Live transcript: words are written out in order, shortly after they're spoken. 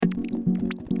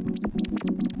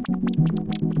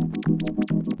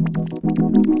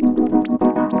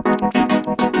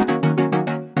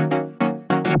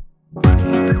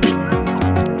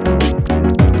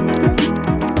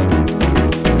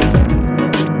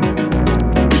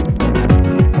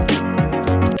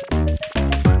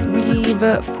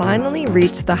We've finally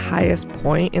reached the highest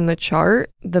point in the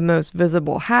chart, the most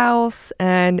visible house,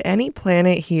 and any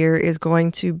planet here is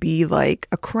going to be like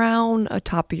a crown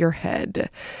atop of your head.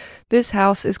 This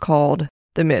house is called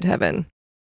the Midheaven.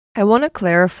 I want to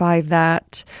clarify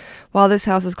that while this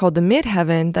house is called the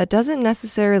Midheaven, that doesn't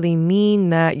necessarily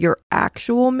mean that your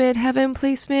actual Midheaven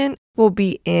placement will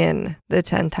be in the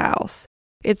 10th house.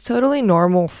 It's totally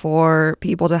normal for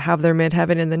people to have their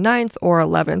Midheaven in the 9th or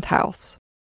 11th house.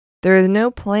 There is no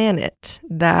planet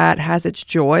that has its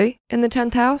joy in the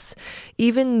 10th house.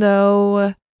 Even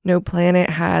though no planet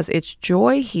has its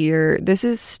joy here, this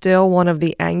is still one of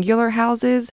the angular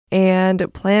houses,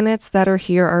 and planets that are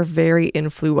here are very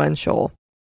influential.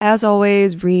 As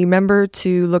always, remember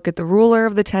to look at the ruler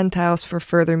of the 10th house for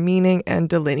further meaning and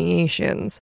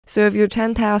delineations. So if your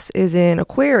 10th house is in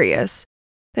Aquarius,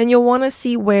 then you'll want to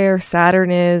see where Saturn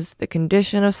is, the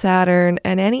condition of Saturn,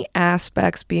 and any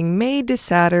aspects being made to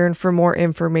Saturn for more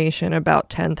information about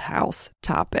 10th house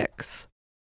topics.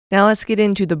 Now let's get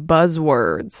into the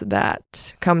buzzwords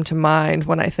that come to mind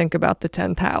when I think about the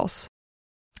 10th house.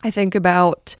 I think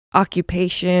about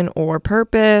occupation or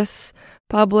purpose,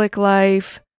 public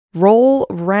life, role,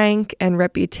 rank, and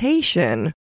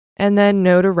reputation, and then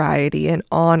notoriety and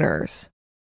honors.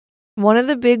 One of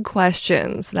the big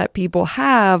questions that people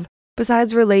have,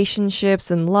 besides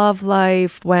relationships and love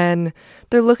life, when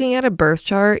they're looking at a birth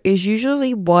chart is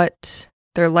usually what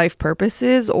their life purpose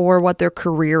is or what their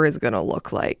career is going to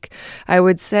look like. I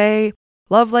would say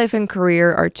love life and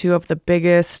career are two of the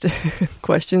biggest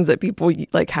questions that people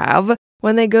have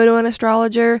when they go to an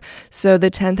astrologer. So the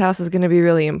 10th house is going to be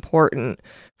really important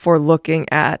for looking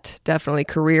at definitely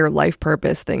career, life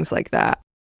purpose, things like that.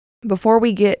 Before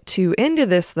we get too into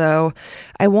this though,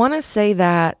 I want to say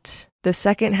that the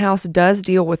second house does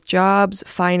deal with jobs,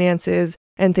 finances,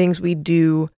 and things we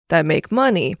do that make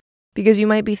money. Because you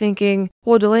might be thinking,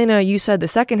 well, Delana, you said the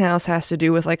second house has to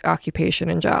do with occupation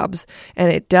and jobs,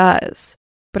 and it does.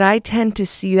 But I tend to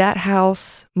see that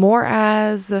house more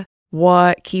as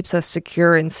what keeps us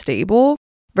secure and stable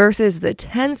versus the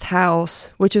 10th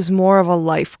house, which is more of a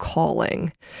life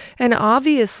calling. And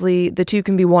obviously, the two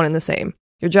can be one and the same.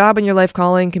 Your job and your life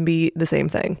calling can be the same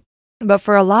thing. But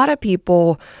for a lot of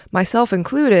people, myself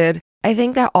included, I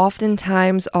think that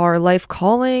oftentimes our life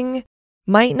calling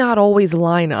might not always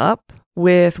line up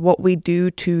with what we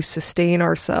do to sustain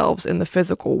ourselves in the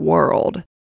physical world.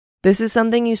 This is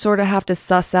something you sort of have to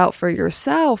suss out for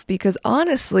yourself because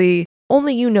honestly,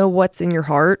 only you know what's in your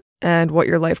heart and what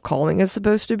your life calling is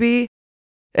supposed to be.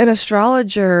 An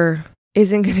astrologer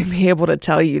isn't going to be able to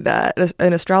tell you that.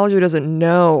 An astrologer doesn't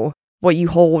know what you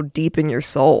hold deep in your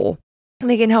soul.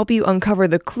 They can help you uncover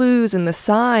the clues and the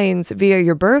signs via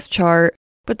your birth chart,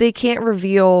 but they can't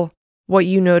reveal what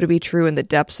you know to be true in the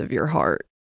depths of your heart.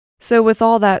 So with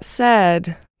all that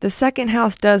said, the second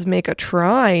house does make a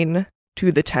trine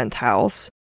to the 10th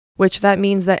house, which that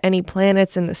means that any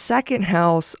planets in the second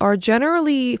house are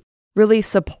generally really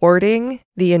supporting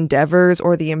the endeavors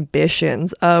or the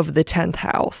ambitions of the 10th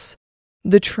house.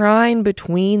 The trine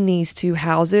between these two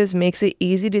houses makes it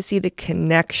easy to see the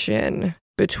connection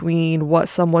between what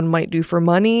someone might do for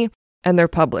money and their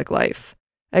public life.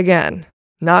 Again,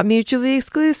 not mutually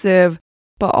exclusive,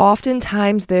 but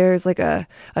oftentimes there's a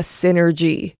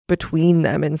synergy between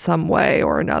them in some way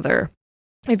or another.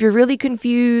 If you're really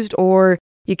confused or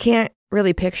you can't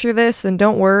really picture this, then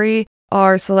don't worry.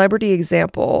 Our celebrity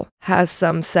example has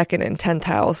some second and 10th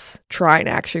house trine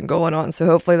action going on, so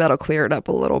hopefully that'll clear it up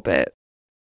a little bit.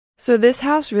 So this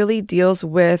house really deals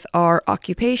with our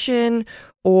occupation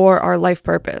or our life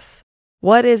purpose.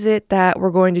 What is it that we're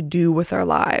going to do with our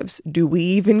lives? Do we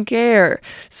even care?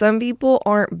 Some people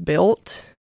aren't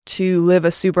built to live a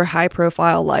super high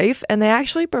profile life, and they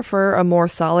actually prefer a more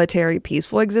solitary,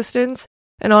 peaceful existence.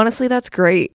 And honestly, that's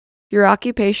great. Your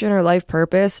occupation or life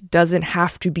purpose doesn't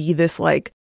have to be this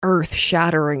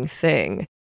earth-shattering thing.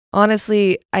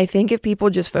 Honestly, I think if people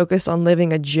just focused on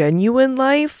living a genuine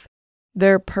life,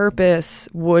 their purpose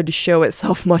would show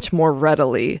itself much more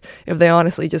readily. If they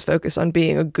honestly just focused on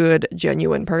being a good,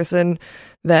 genuine person,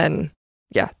 then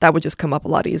that would just come up a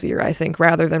lot easier, I think,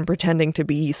 rather than pretending to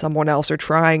be someone else or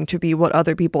trying to be what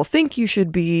other people think you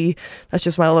should be. That's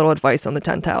just my little advice on the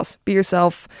 10th house. Be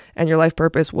yourself and your life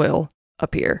purpose will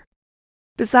appear.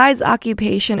 Besides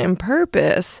occupation and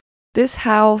purpose, this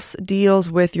house deals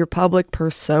with your public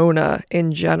persona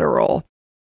in general.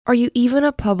 Are you even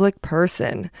a public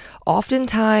person?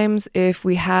 Oftentimes, if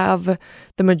we have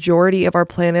the majority of our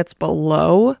planets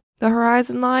below the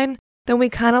horizon line, then we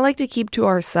kind of like to keep to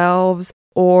ourselves,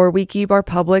 or we keep our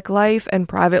public life and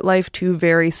private life two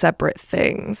very separate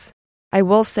things. I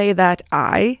will say that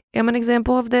I am an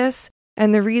example of this,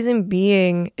 And the reason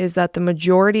being is that the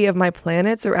majority of my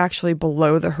planets are actually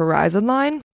below the horizon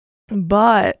line,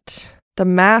 but the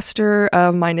master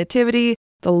of my nativity,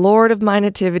 the lord of my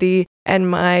nativity,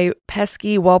 and my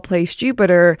pesky well-placed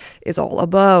Jupiter is all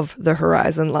above the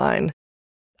horizon line.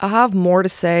 I'll have more to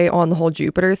say on the whole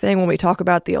Jupiter thing when we talk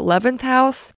about the 11th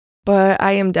house, but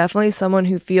I am definitely someone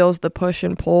who feels the push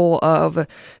and pull of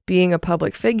being a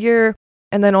public figure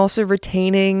and then also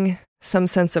retaining some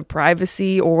sense of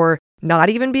privacy or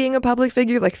not even being a public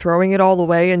figure, like throwing it all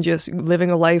away and just living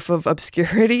a life of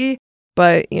obscurity.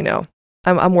 But,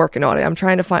 I'm working on it. I'm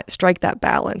trying to strike that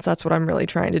balance. That's what I'm really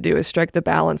trying to do, is strike the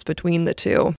balance between the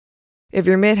two. If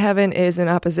your midheaven is in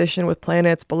opposition with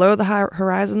planets below the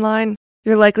horizon line,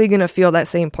 you're likely going to feel that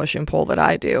same push and pull that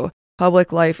I do.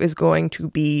 Public life is going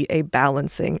to be a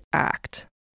balancing act.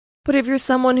 But if you're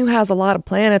someone who has a lot of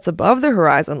planets above the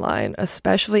horizon line,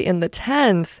 especially in the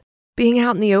 10th, being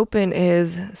out in the open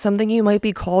is something you might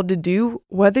be called to do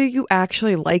whether you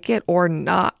actually like it or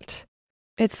not.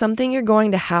 It's something you're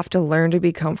going to have to learn to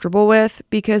be comfortable with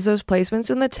because those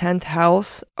placements in the 10th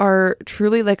house are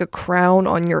truly like a crown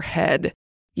on your head.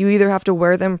 You either have to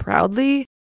wear them proudly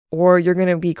or you're going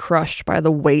to be crushed by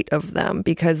the weight of them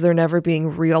because they're never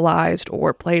being realized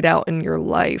or played out in your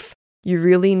life. You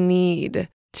really need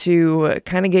to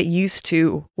kind of get used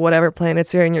to whatever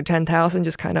planets are in your 10th house and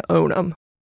just kind of own them.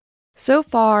 So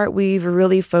far, we've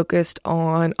really focused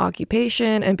on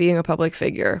occupation and being a public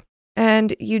figure.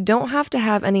 And you don't have to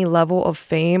have any level of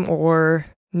fame or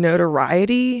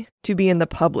notoriety to be in the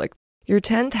public. Your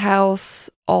 10th house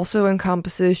also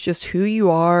encompasses just who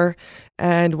you are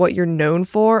and what you're known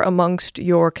for amongst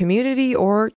your community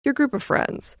or your group of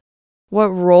friends. What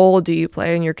role do you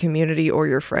play in your community or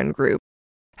your friend group?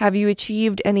 Have you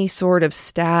achieved any sort of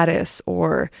status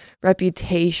or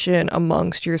reputation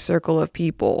amongst your circle of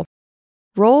people?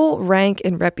 Role, rank,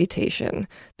 and reputation.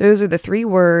 Those are the three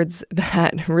words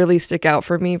that really stick out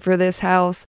for me for this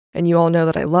house. And you all know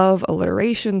that I love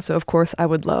alliteration, so of course I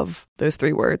would love those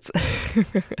three words.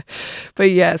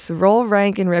 But yes, role,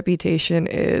 rank, and reputation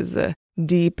is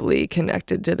deeply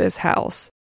connected to this house.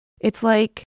 It's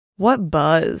like, what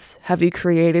buzz have you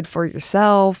created for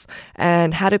yourself?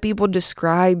 And how do people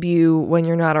describe you when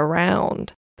you're not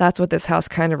around? That's what this house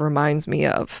kind of reminds me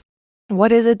of.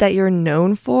 What is it that you're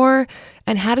known for?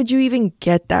 And how did you even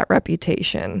get that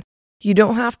reputation? You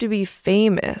don't have to be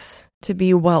famous to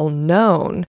be well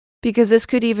known, because this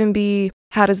could even be,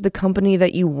 how does the company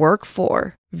that you work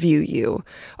for view you?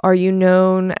 Are you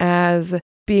known as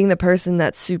being the person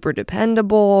that's super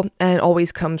dependable and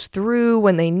always comes through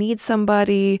when they need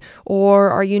somebody? Or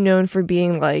are you known for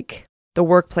being like the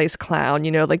workplace clown,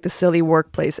 like the silly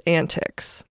workplace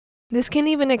antics? This can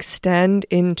even extend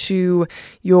into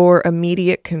your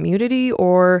immediate community,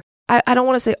 or I don't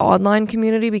want to say online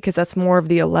community because that's more of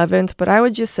the 11th, but I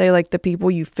would just say like the people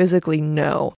you physically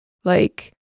know.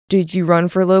 Like, did you run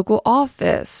for local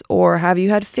office, or have you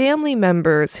had family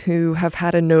members who have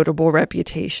had a notable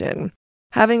reputation?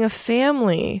 Having a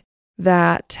family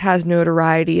that has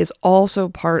notoriety is also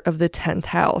part of the 10th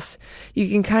house. You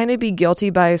can kind of be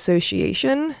guilty by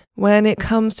association when it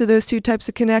comes to those two types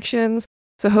of connections.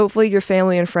 So hopefully your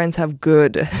family and friends have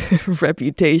good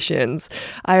reputations.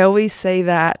 I always say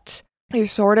that you're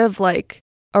sort of like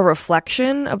a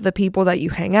reflection of the people that you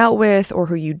hang out with or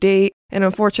who you date. And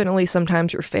unfortunately,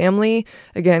 sometimes your family,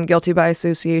 again, guilty by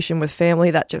association with family,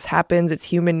 that just happens. It's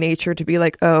human nature to be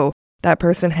like, oh, that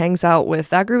person hangs out with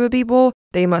that group of people,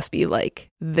 they must be like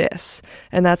this.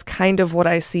 And that's kind of what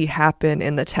I see happen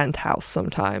in the 10th house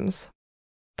sometimes.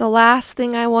 The last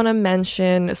thing I want to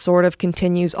mention sort of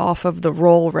continues off of the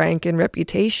role, rank, and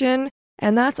reputation,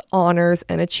 and that's honors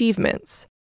and achievements.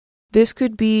 This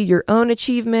could be your own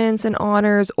achievements and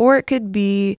honors, or it could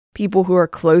be people who are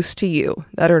close to you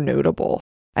that are notable.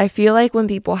 I feel like when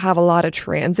people have a lot of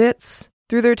transits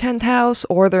through their 10th house,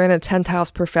 or they're in a 10th house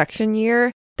perfection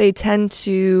year, they tend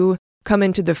to come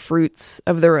into the fruits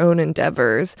of their own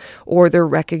endeavors, or they're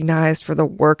recognized for the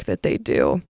work that they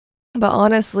do. But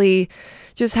honestly,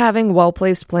 just having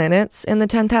well-placed planets in the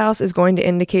 10th house is going to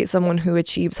indicate someone who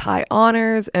achieves high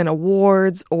honors and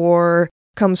awards or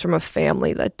comes from a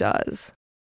family that does.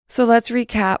 So let's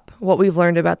recap what we've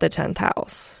learned about the 10th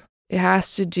house. It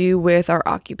has to do with our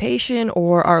occupation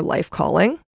or our life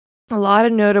calling. A lot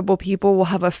of notable people will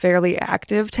have a fairly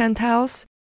active 10th house,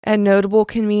 and notable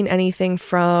can mean anything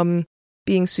from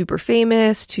being super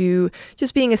famous to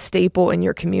just being a staple in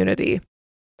your community.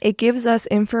 It gives us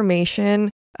information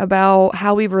about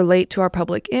how we relate to our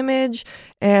public image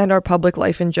and our public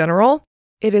life in general.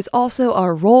 It is also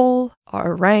our role,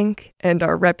 our rank, and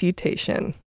our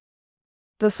reputation.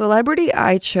 The celebrity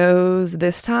I chose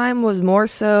this time was more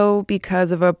so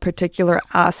because of a particular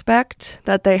aspect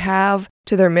that they have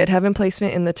to their midheaven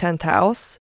placement in the 10th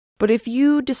house. But if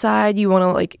you decide you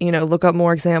want to look up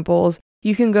more examples,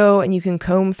 you can go and you can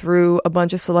comb through a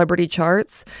bunch of celebrity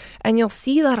charts and you'll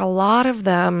see that a lot of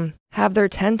them have their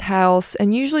 10th house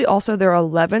and usually also their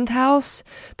 11th house.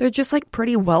 They're just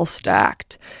pretty well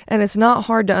stacked. And it's not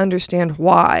hard to understand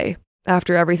why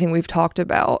after everything we've talked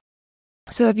about.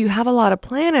 So if you have a lot of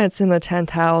planets in the 10th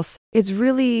house, it's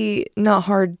really not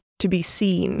hard to be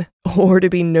seen or to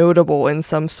be notable in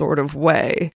some sort of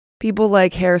way. People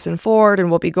like Harrison Ford and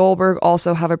Whoopi Goldberg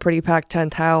also have a pretty packed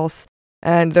 10th house,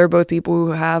 and they're both people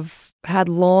who have had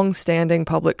long-standing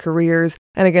public careers.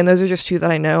 And again, those are just two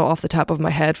that I know off the top of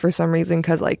my head for some reason,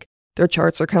 because their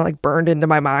charts are kind of burned into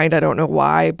my mind. I don't know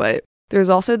why, but there's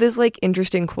also this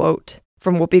interesting quote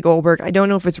from Whoopi Goldberg. I don't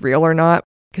know if it's real or not,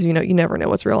 because you never know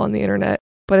what's real on the internet.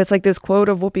 But it's this quote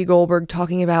of Whoopi Goldberg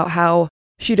talking about how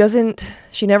she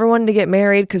never wanted to get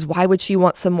married because why would she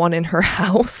want someone in her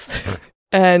house?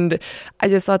 And I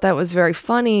just thought that was very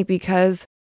funny because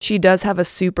she does have a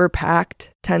super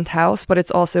packed 10th house, but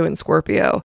it's also in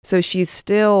Scorpio. So she's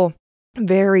still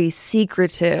very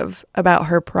secretive about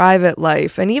her private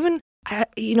life. And even, I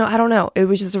don't know. It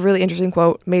was just a really interesting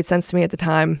quote. Made sense to me at the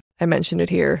time. I mentioned it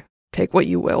here. Take what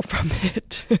you will from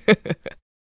it.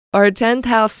 Our 10th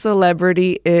house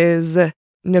celebrity is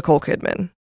Nicole Kidman.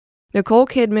 Nicole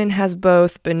Kidman has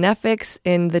both benefics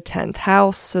in the 10th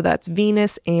house, so that's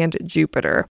Venus and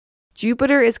Jupiter.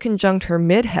 Jupiter is conjunct her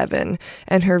midheaven,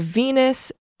 and her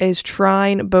Venus is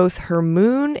trine both her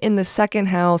moon in the 2nd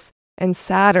house and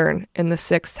Saturn in the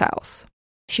 6th house.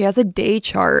 She has a day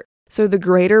chart, so the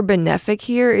greater benefic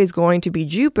here is going to be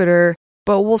Jupiter,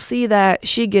 but we'll see that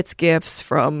she gets gifts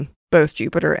from both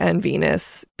Jupiter and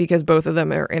Venus because both of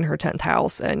them are in her 10th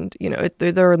house, and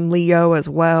they're in Leo as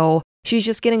well. She's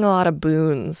just getting a lot of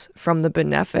boons from the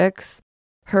benefics.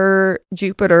 Her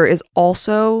Jupiter is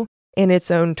also in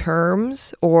its own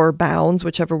terms or bounds,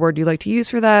 whichever word you like to use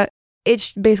for that.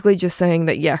 It's basically just saying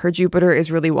that, her Jupiter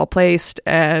is really well placed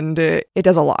and it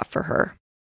does a lot for her.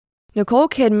 Nicole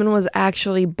Kidman was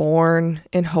actually born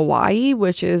in Hawaii,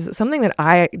 which is something that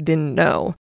I didn't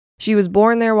know. She was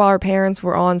born there while her parents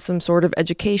were on some sort of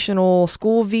educational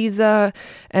school visa,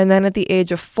 and then at the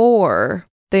age of 4,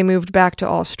 they moved back to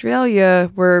Australia,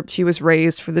 where she was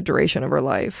raised for the duration of her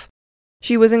life.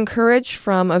 She was encouraged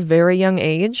from a very young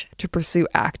age to pursue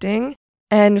acting,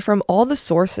 and from all the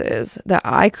sources that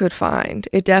I could find,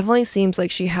 it definitely seems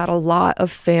like she had a lot of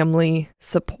family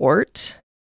support.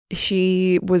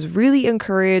 She was really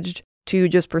encouraged to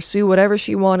just pursue whatever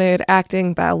she wanted,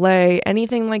 acting, ballet,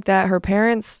 anything like that. Her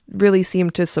parents really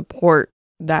seemed to support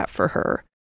that for her.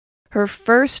 Her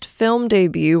first film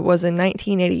debut was in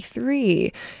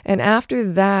 1983, and after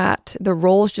that, the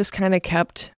roles just kind of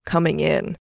kept coming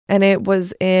in. And it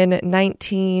was in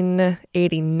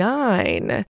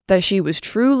 1989 that she was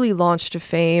truly launched to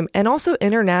fame and also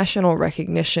international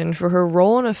recognition for her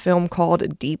role in a film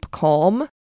called Deep Calm.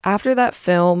 After that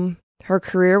film, her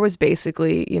career was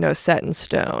basically, set in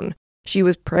stone. She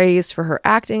was praised for her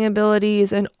acting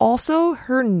abilities and also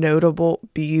her notable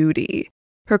beauty.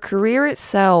 Her career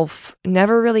itself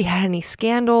never really had any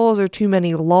scandals or too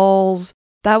many lulls.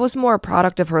 That was more a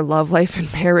product of her love life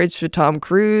and marriage to Tom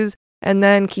Cruise, and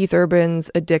then Keith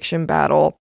Urban's addiction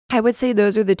battle. I would say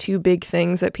those are the two big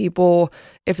things that people,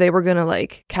 if they were going to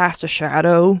cast a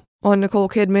shadow on Nicole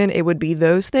Kidman, it would be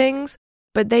those things,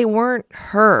 but they weren't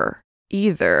her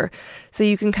either. So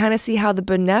you can kind of see how the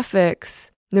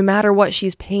benefics, no matter what,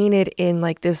 she's painted in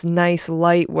this nice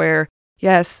light where,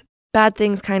 yes, bad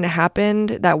things kind of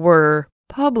happened that were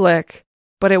public,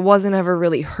 but it wasn't ever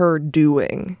really her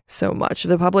doing so much.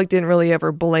 The public didn't really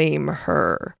ever blame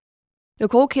her.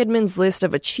 Nicole Kidman's list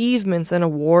of achievements and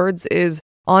awards is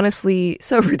honestly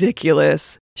so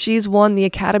ridiculous. She's won the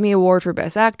Academy Award for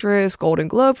Best Actress, Golden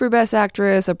Globe for Best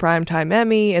Actress, a Primetime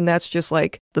Emmy, and that's just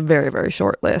the very, very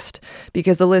short list,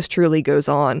 because the list truly goes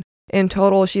on. In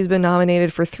total, she's been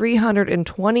nominated for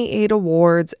 328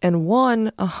 awards and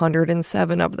won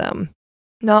 107 of them.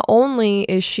 Not only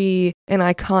is she an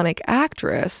iconic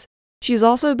actress, she's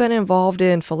also been involved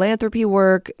in philanthropy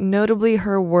work, notably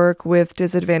her work with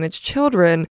disadvantaged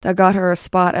children that got her a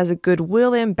spot as a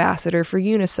Goodwill ambassador for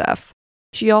UNICEF.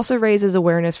 She also raises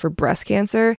awareness for breast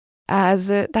cancer, as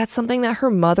that's something that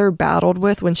her mother battled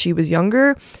with when she was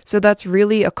younger, so that's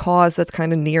really a cause that's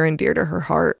kind of near and dear to her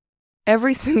heart.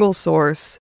 Every single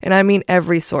source, and I mean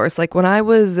every source, when I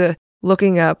was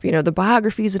looking up, the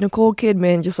biographies of Nicole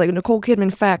Kidman, just Nicole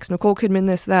Kidman facts, Nicole Kidman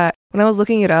this, that, when I was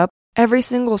looking it up, every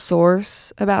single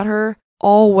source about her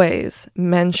always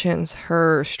mentions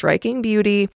her striking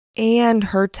beauty and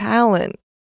her talent.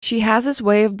 She has this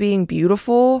way of being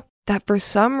beautiful that for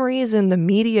some reason the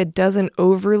media doesn't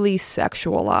overly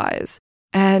sexualize,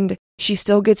 and she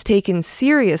still gets taken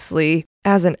seriously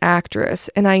as an actress.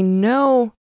 And I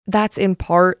know that's in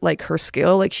part like her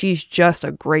skill. Like, she's just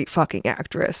a great fucking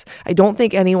actress. I don't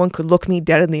think anyone could look me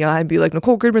dead in the eye and be like,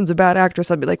 Nicole Kidman's a bad actress.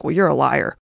 I'd be like, well, you're a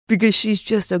liar, because she's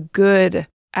just a good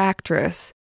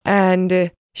actress.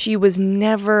 And she was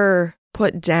never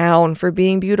put down for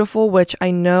being beautiful, which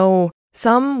I know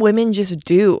some women just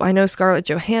do. I know Scarlett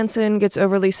Johansson gets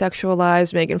overly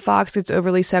sexualized, Megan Fox gets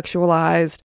overly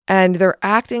sexualized, and their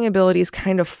acting abilities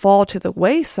kind of fall to the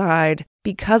wayside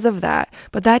because of that.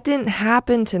 But that didn't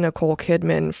happen to Nicole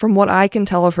Kidman, from what I can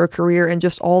tell of her career and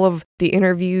just all of the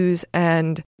interviews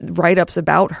and write-ups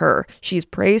about her. She's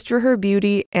praised for her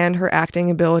beauty and her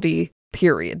acting ability,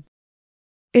 period.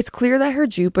 It's clear that her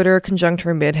Jupiter conjunct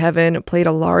her midheaven played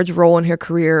a large role in her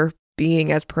career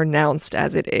being as pronounced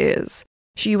as it is.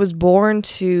 She was born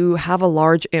to have a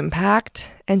large impact,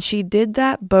 and she did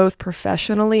that both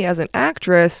professionally as an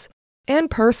actress and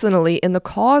personally in the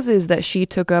causes that she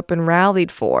took up and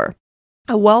rallied for.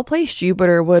 A well-placed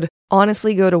Jupiter would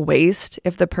honestly go to waste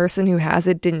if the person who has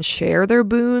it didn't share their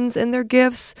boons and their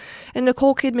gifts, and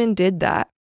Nicole Kidman did that.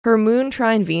 Her Moon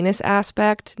trine Venus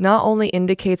aspect not only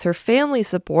indicates her family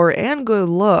support and good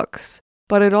looks,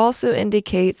 but it also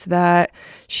indicates that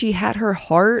she had her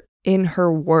heart in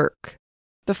her work.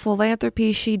 The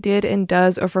philanthropy she did and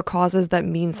does are for causes that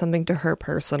mean something to her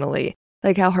personally,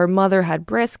 like how her mother had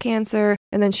breast cancer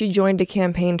and then she joined a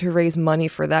campaign to raise money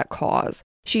for that cause.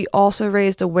 She also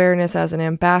raised awareness as an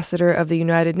ambassador of the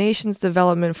United Nations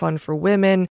Development Fund for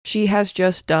Women. She has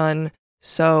just done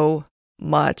so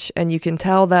much, and you can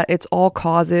tell that it's all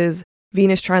causes,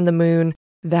 Venus trine the Moon,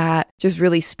 that just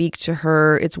really speak to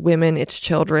her. It's women, it's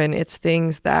children, it's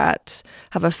things that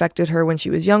have affected her when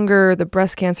she was younger, the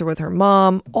breast cancer with her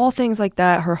mom, all things like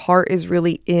that. Her heart is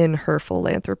really in her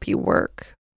philanthropy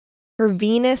work. Her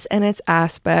Venus and its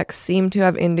aspects seem to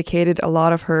have indicated a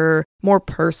lot of her more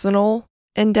personal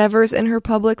endeavors in her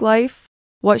public life,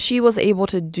 what she was able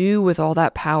to do with all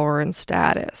that power and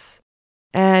status.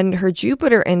 And her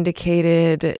Jupiter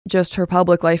indicated just her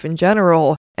public life in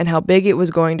general and how big it was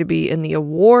going to be in the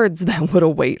awards that would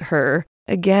await her.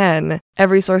 Again,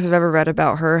 every source I've ever read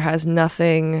about her has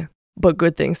nothing but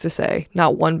good things to say,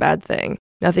 not one bad thing.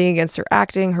 Nothing against her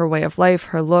acting, her way of life,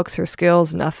 her looks, her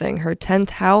skills, nothing. Her 10th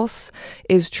house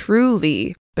is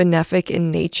truly benefic in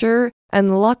nature,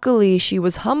 and luckily she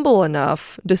was humble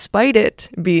enough, despite it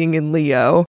being in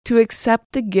Leo, to accept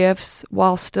the gifts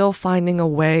while still finding a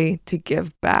way to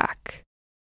give back.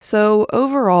 So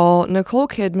overall, Nicole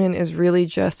Kidman is really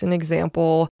just an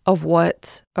example of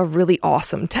what a really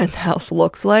awesome 10th house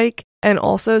looks like, and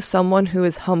also someone who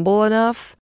is humble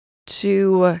enough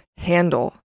to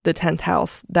handle the 10th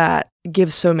house that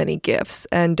gives so many gifts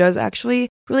and does actually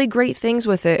really great things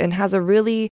with it and has a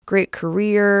really great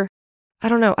career. I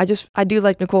don't know, I do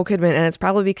like Nicole Kidman, and it's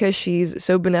probably because she's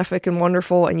so benefic and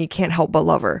wonderful and you can't help but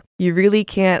love her. You really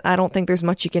can't. I don't think there's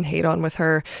much you can hate on with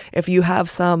her. If you have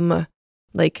some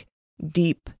like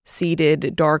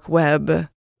deep-seated dark web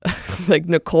like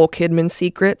Nicole Kidman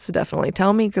secrets, definitely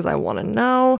tell me because I want to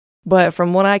know. But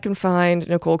from what I can find,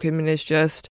 Nicole Kidman is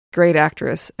just a great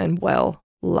actress and well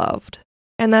loved.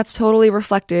 And that's totally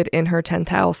reflected in her 10th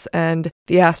house and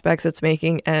the aspects it's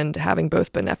making and having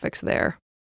both benefics there.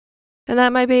 And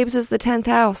that, my babes, is the 10th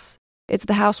house. It's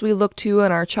the house we look to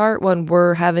in our chart when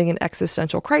we're having an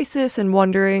existential crisis and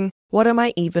wondering, what am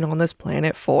I even on this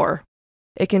planet for?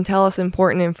 It can tell us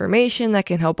important information that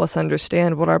can help us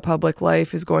understand what our public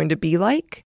life is going to be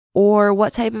like, or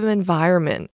what type of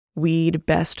environment we'd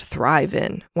best thrive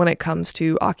in when it comes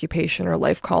to occupation or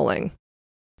life calling.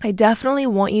 I definitely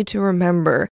want you to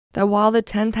remember that while the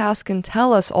 10th house can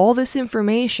tell us all this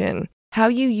information, how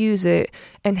you use it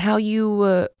and how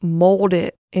you mold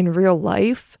it in real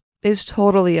life is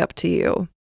totally up to you.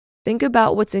 Think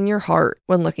about what's in your heart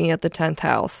when looking at the 10th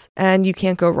house, and you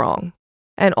can't go wrong.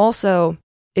 And also,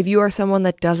 if you are someone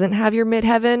that doesn't have your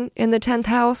midheaven in the 10th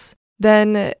house,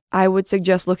 then I would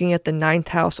suggest looking at the 9th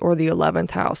house or the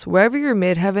 11th house. Wherever your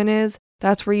midheaven is,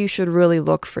 that's where you should really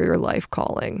look for your life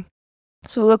calling.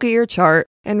 So look at your chart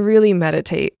and really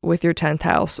meditate with your 10th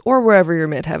house or wherever your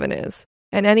midheaven is,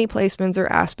 and any placements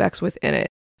or aspects within it.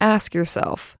 Ask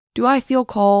yourself, do I feel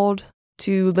called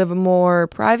to live a more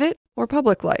private or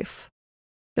public life?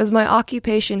 Does my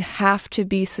occupation have to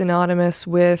be synonymous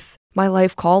with my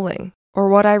life calling? Or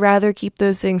would I rather keep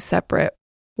those things separate?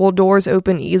 Will doors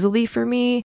open easily for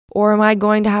me? Or am I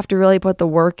going to have to really put the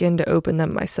work in to open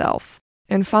them myself?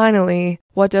 And finally,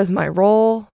 what does my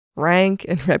role, rank,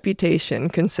 and reputation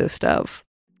consist of?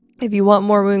 If you want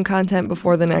more moon content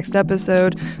before the next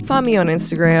episode, find me on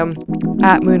Instagram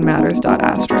at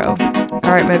moonmatters.astro.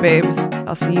 All right, my babes,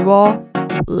 I'll see you all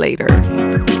later.